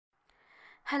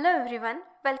Hello everyone,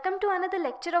 welcome to another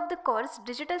lecture of the course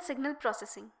Digital Signal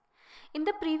Processing. In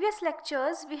the previous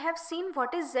lectures, we have seen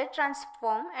what is Z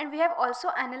transform and we have also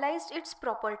analyzed its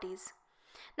properties.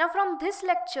 Now from this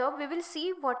lecture, we will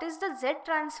see what is the Z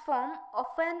transform of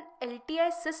an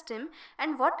LTI system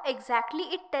and what exactly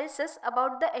it tells us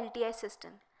about the LTI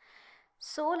system.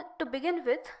 So to begin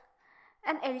with,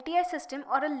 an LTI system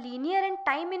or a linear and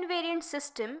time invariant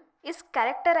system is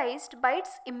characterized by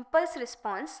its impulse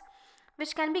response,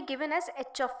 which can be given as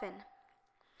h of n.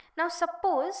 Now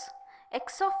suppose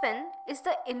x of n is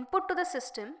the input to the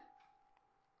system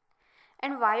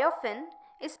and y of n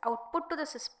is output to the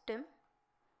system,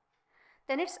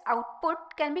 then its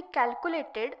output can be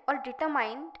calculated or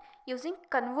determined using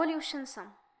convolution sum.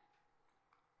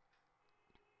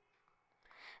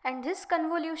 And this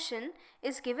convolution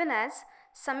is given as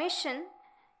summation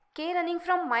k running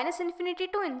from minus infinity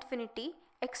to infinity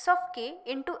x of k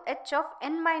into h of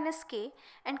n minus k,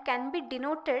 and can be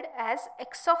denoted as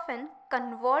x of n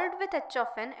convolved with h of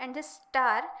n, and this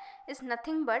star is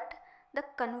nothing but the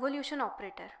convolution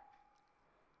operator.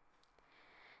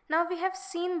 Now we have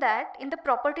seen that in the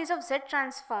properties of Z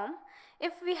transform,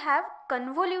 if we have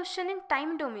convolution in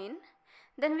time domain,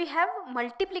 then we have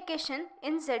multiplication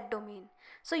in Z domain.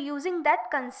 So using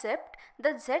that concept,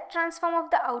 the Z transform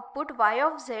of the output y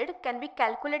of z can be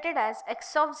calculated as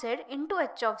x of z into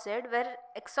h of z, where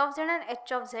x of z and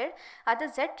h of z are the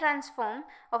Z transform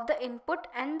of the input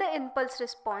and the impulse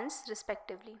response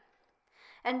respectively.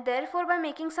 And therefore, by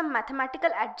making some mathematical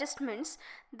adjustments,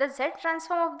 the Z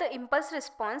transform of the impulse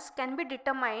response can be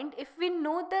determined if we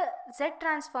know the Z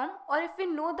transform or if we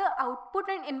know the output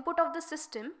and input of the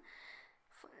system.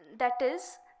 That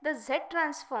is, the Z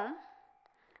transform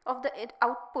of the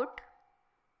output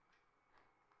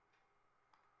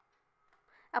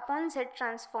upon Z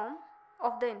transform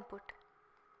of the input.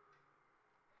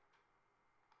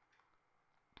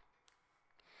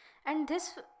 And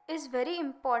this is very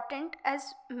important,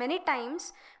 as many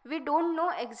times we don't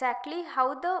know exactly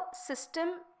how the system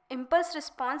impulse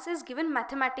response is given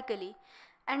mathematically,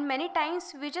 and many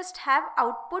times we just have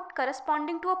output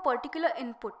corresponding to a particular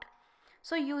input.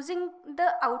 So using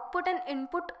the output and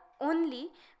input only,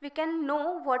 we can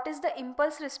know what is the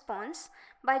impulse response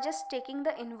by just taking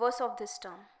the inverse of this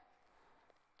term.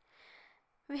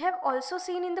 We have also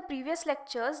seen in the previous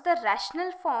lectures the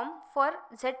rational form for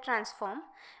Z transform,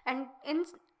 and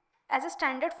as a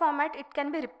standard format it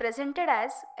can be represented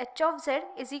as h of z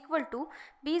is equal to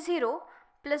b0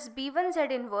 plus b1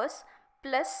 z inverse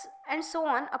plus and so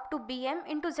on up to bm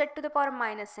into z to the power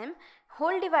minus m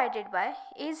whole divided by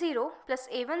a0 plus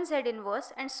a1 z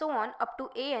inverse and so on up to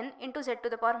an into z to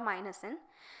the power minus n.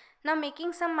 Now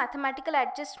making some mathematical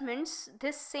adjustments,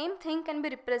 this same thing can be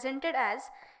represented as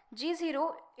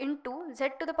g0 into z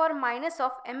to the power minus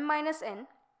of m minus n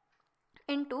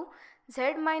into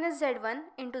z minus z1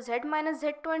 into z minus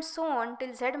z2 and so on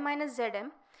till z minus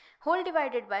zm whole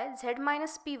divided by z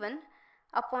minus p1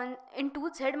 upon into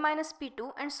z minus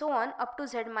p2 and so on up to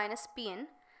z minus pn,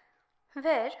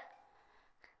 where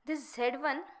this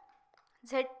z1,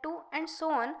 z2 and so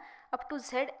on up to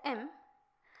zm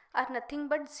are nothing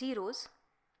but zeros,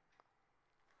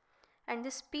 and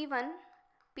this p1,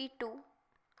 p2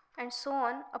 and so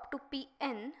on up to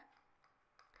pn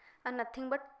are nothing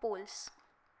but poles.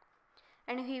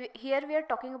 And here we are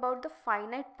talking about the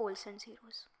finite poles and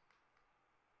zeros.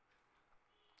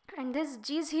 And this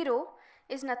G0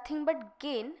 is nothing but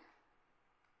gain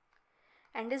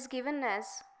and is given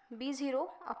as B0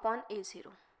 upon A0.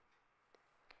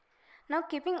 Now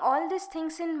keeping all these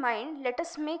things in mind, let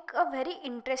us make a very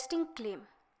interesting claim,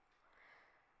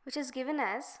 which is given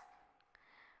as,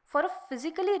 for a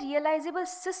physically realizable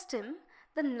system,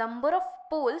 the number of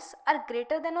poles are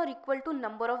greater than or equal to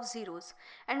number of zeros.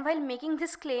 And while making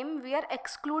this claim, we are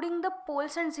excluding the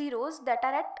poles and zeros that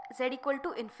are at z equal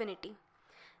to infinity.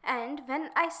 And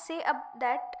when I say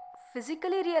that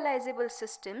physically realizable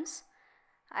systems,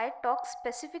 I talk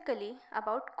specifically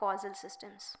about causal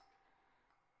systems.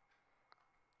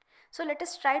 So let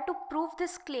us try to prove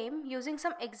this claim using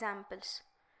some examples.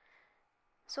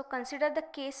 So consider the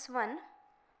case 1,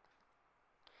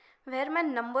 where my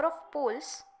number of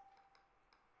poles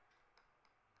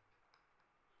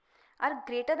are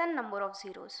greater than number of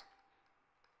zeros.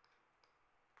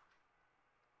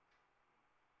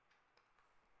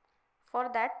 For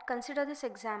that, consider this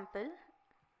example.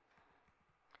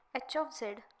 H of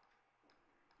z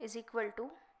is equal to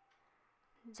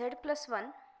z plus 1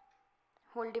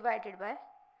 whole divided by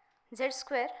z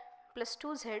square plus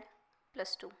 2z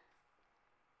plus 2.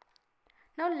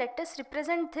 Now let us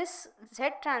represent this Z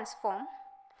transform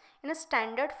in a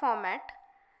standard format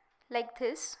like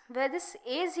this, where this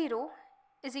a0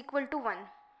 is equal to 1.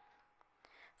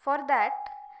 For that,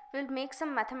 we'll make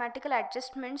some mathematical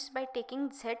adjustments by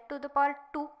taking z to the power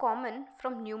 2 common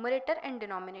from numerator and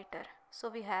denominator. So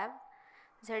we have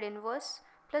z inverse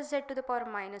plus z to the power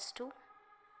minus 2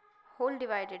 whole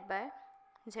divided by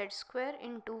z square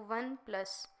into 1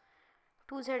 plus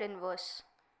 2z inverse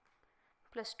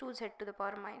plus 2z to the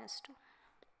power minus 2.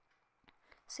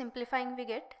 Simplifying, we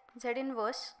get z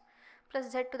inverse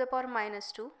plus z to the power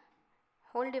minus 2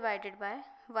 whole divided by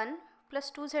 1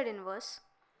 plus 2z inverse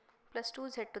plus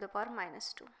 2z to the power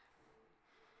minus 2.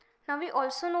 Now we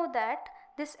also know that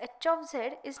this h of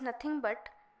z is nothing but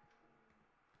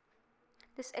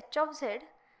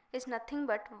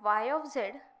y of z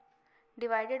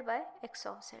divided by x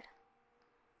of z,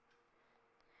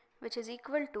 which is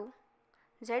equal to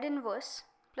z inverse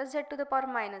plus z to the power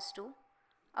minus 2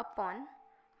 upon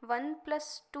 1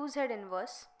 plus 2z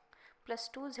inverse plus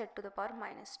 2z to the power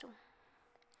minus 2.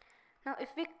 Now if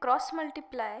we cross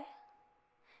multiply,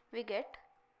 we get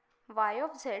y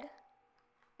of z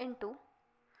into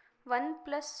 1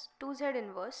 plus 2z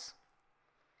inverse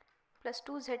plus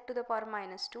 2z to the power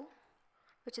minus 2,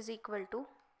 which is equal to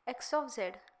x of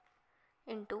z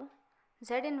into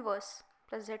z inverse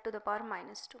plus z to the power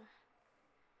minus 2.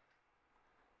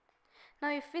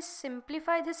 Now if we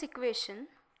simplify this equation,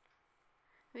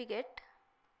 we get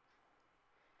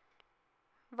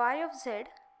y of z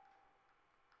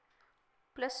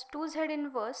plus 2z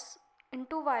inverse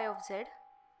into y of z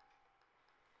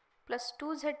plus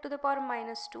 2z to the power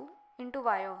minus 2 into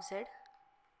y of z,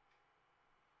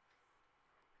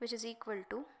 which is equal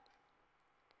to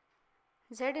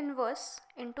z inverse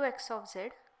into x of z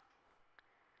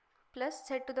plus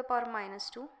z to the power minus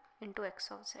 2 into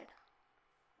x of z.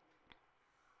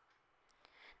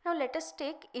 Now let us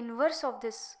take inverse of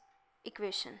this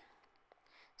equation.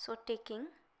 So taking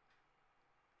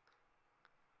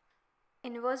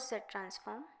inverse z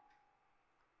transform,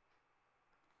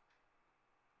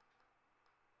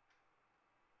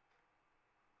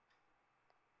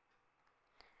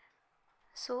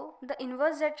 so the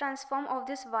inverse z transform of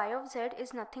this y of z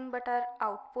is nothing but our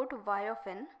output y of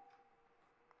n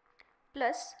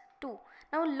plus 2.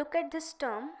 Now look at this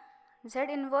term z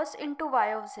inverse into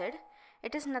y of z.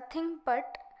 It is nothing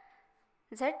but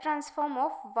z transform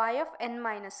of y of n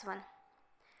minus 1,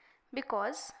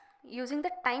 because using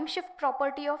the time shift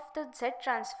property of the z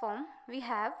transform, we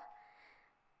have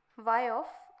y of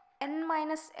n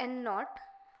minus n naught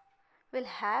will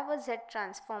have a z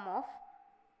transform of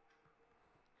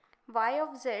y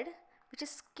of z, which is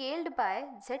scaled by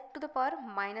z to the power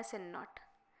minus n naught.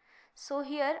 So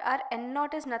here our n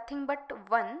naught is nothing but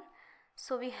 1,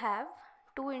 so we have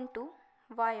 2 into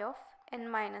y of n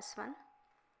minus 1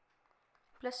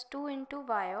 plus 2 into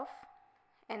y of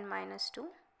n minus 2,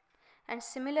 and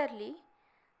similarly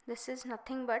this is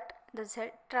nothing but the z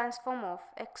transform of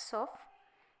x of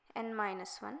n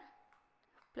minus 1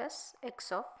 plus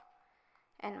x of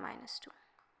n minus 2.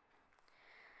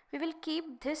 We will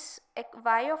keep this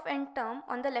y of n term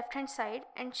on the left hand side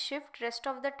and shift rest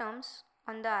of the terms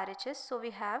on the RHS. So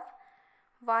we have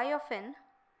y of n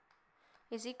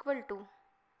is equal to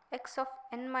x of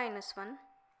n minus 1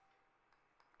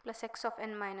 plus x of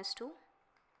n minus 2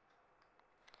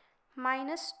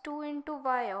 minus 2 into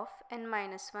y of n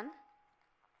minus 1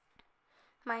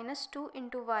 minus 2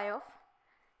 into y of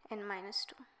n minus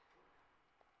 2.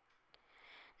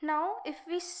 Now if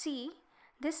we see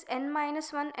this n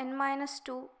minus 1, n minus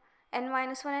 2, n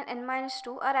minus 1 and n minus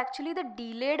 2 are actually the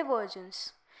delayed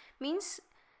versions. Means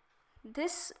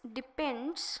this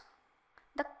depends,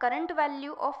 the current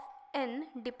value of n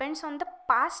depends on the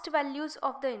past values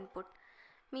of the input.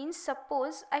 Means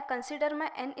suppose I consider my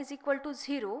n is equal to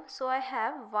 0, so I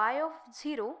have y of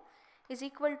 0 is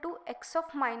equal to x of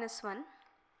minus 1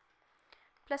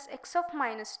 plus x of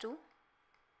minus 2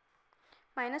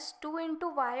 minus 2 into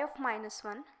y of minus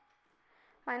 1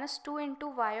 minus 2 into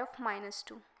y of minus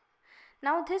 2.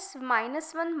 Now this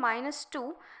minus 1, minus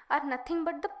 2 are nothing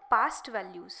but the past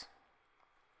values.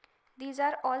 These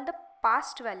are all the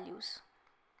past values.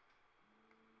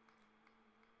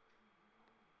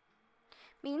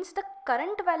 Means the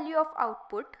current value of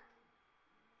output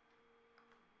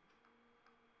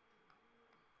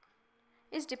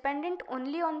is dependent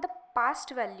only on the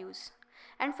past values.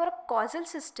 And for a causal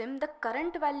system, the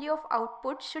current value of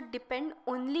output should depend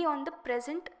only on the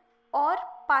present or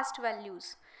past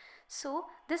values. So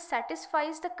this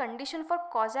satisfies the condition for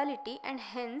causality, and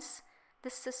hence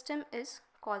this system is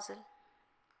causal.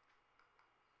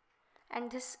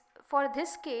 And for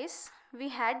this case, we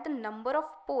had the number of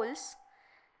poles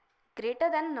greater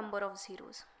than number of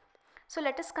zeros. So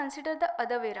let us consider the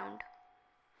other way round.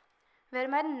 where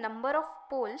my number of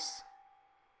poles,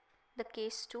 the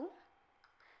case 2,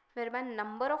 where my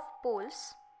number of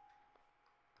poles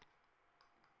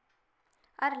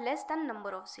are less than number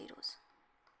of zeros.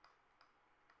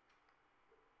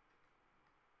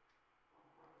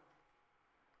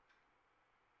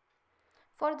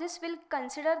 For this, we'll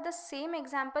consider the same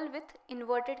example with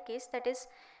inverted case, that is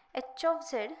h of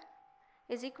z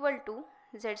is equal to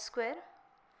z square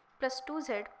plus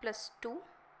 2z plus 2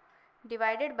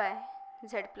 divided by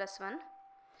z plus 1,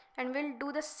 and we'll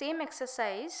do the same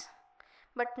exercise,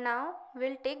 but now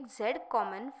we'll take z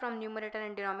common from numerator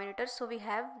and denominator. So we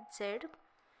have z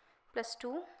plus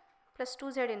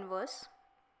 2z inverse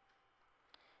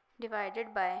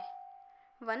divided by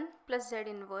 1 plus z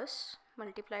inverse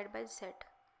multiplied by z.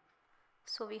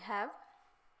 So we have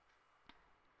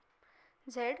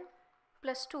z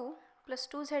plus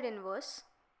 2z inverse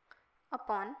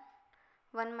upon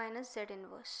 1 minus z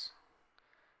inverse.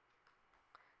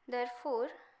 Therefore,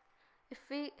 if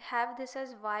we have this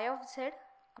as y of z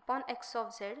upon x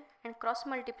of z and cross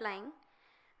multiplying,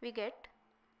 we get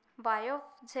y of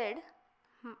z,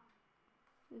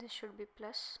 this should be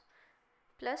plus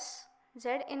z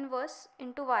inverse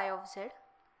into y of z,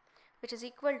 which is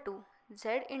equal to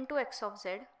z into x of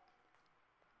z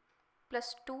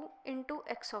plus 2 into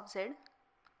x of z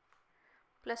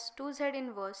plus 2z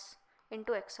inverse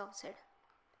into x of z.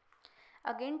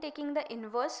 Again, taking the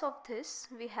inverse of this,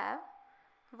 we have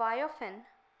y of n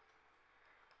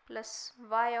plus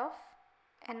y of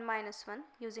n minus 1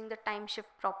 using the time shift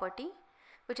property,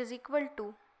 which is equal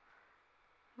to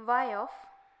y of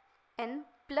n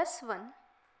plus 1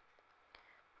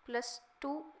 plus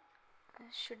 2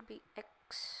 should be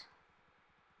x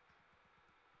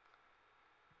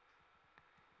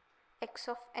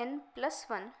of n plus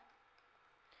 1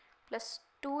 plus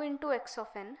 2 into x of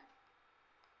n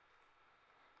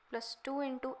plus 2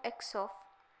 into x of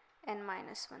n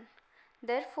minus 1.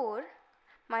 Therefore,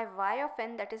 my y of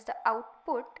n, that is the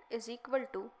output, is equal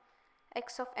to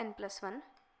x of n plus 1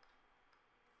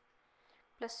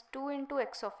 plus 2 into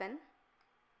x of n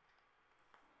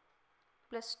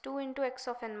plus 2 into x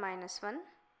of n minus 1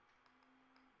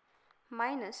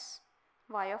 minus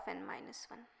y of n minus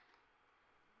 1.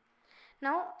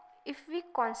 Now, if we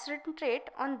concentrate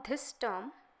on this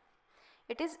term,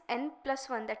 it is n plus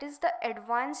 1, that is the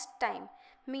advanced time,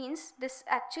 means this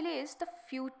actually is the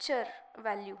future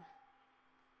value.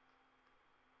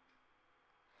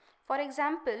 For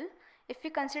example, if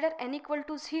we consider n equal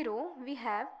to 0, we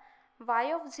have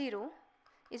y of 0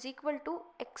 is equal to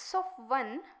x of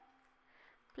 1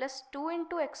 plus 2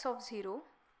 into x of 0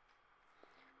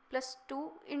 plus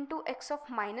 2 into x of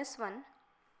minus 1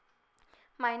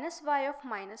 minus y of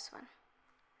minus 1.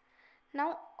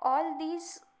 Now all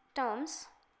these terms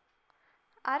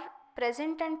are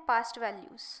present and past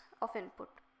values of input.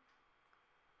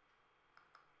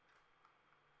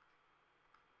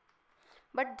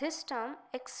 But this term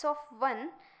x of 1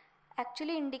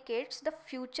 actually indicates the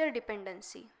future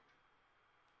dependency.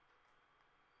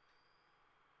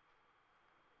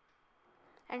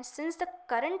 And since the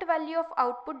current value of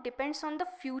output depends on the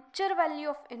future value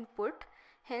of input,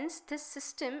 hence this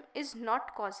system is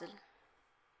not causal.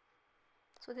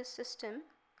 So this system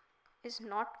is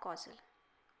not causal.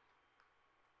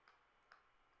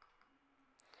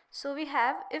 So we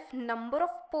have, if number of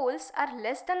poles are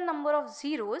less than number of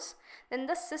zeros, then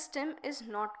the system is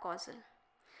not causal.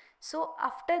 So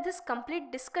after this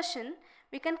complete discussion,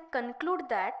 we can conclude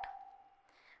that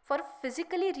for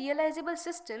physically realizable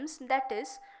systems, that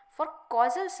is for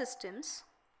causal systems,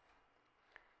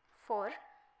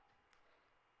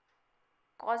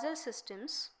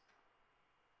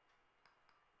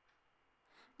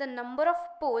 the number of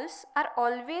poles are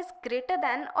always greater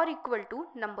than or equal to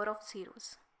number of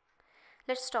zeros.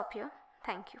 Let's stop here.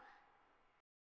 Thank you.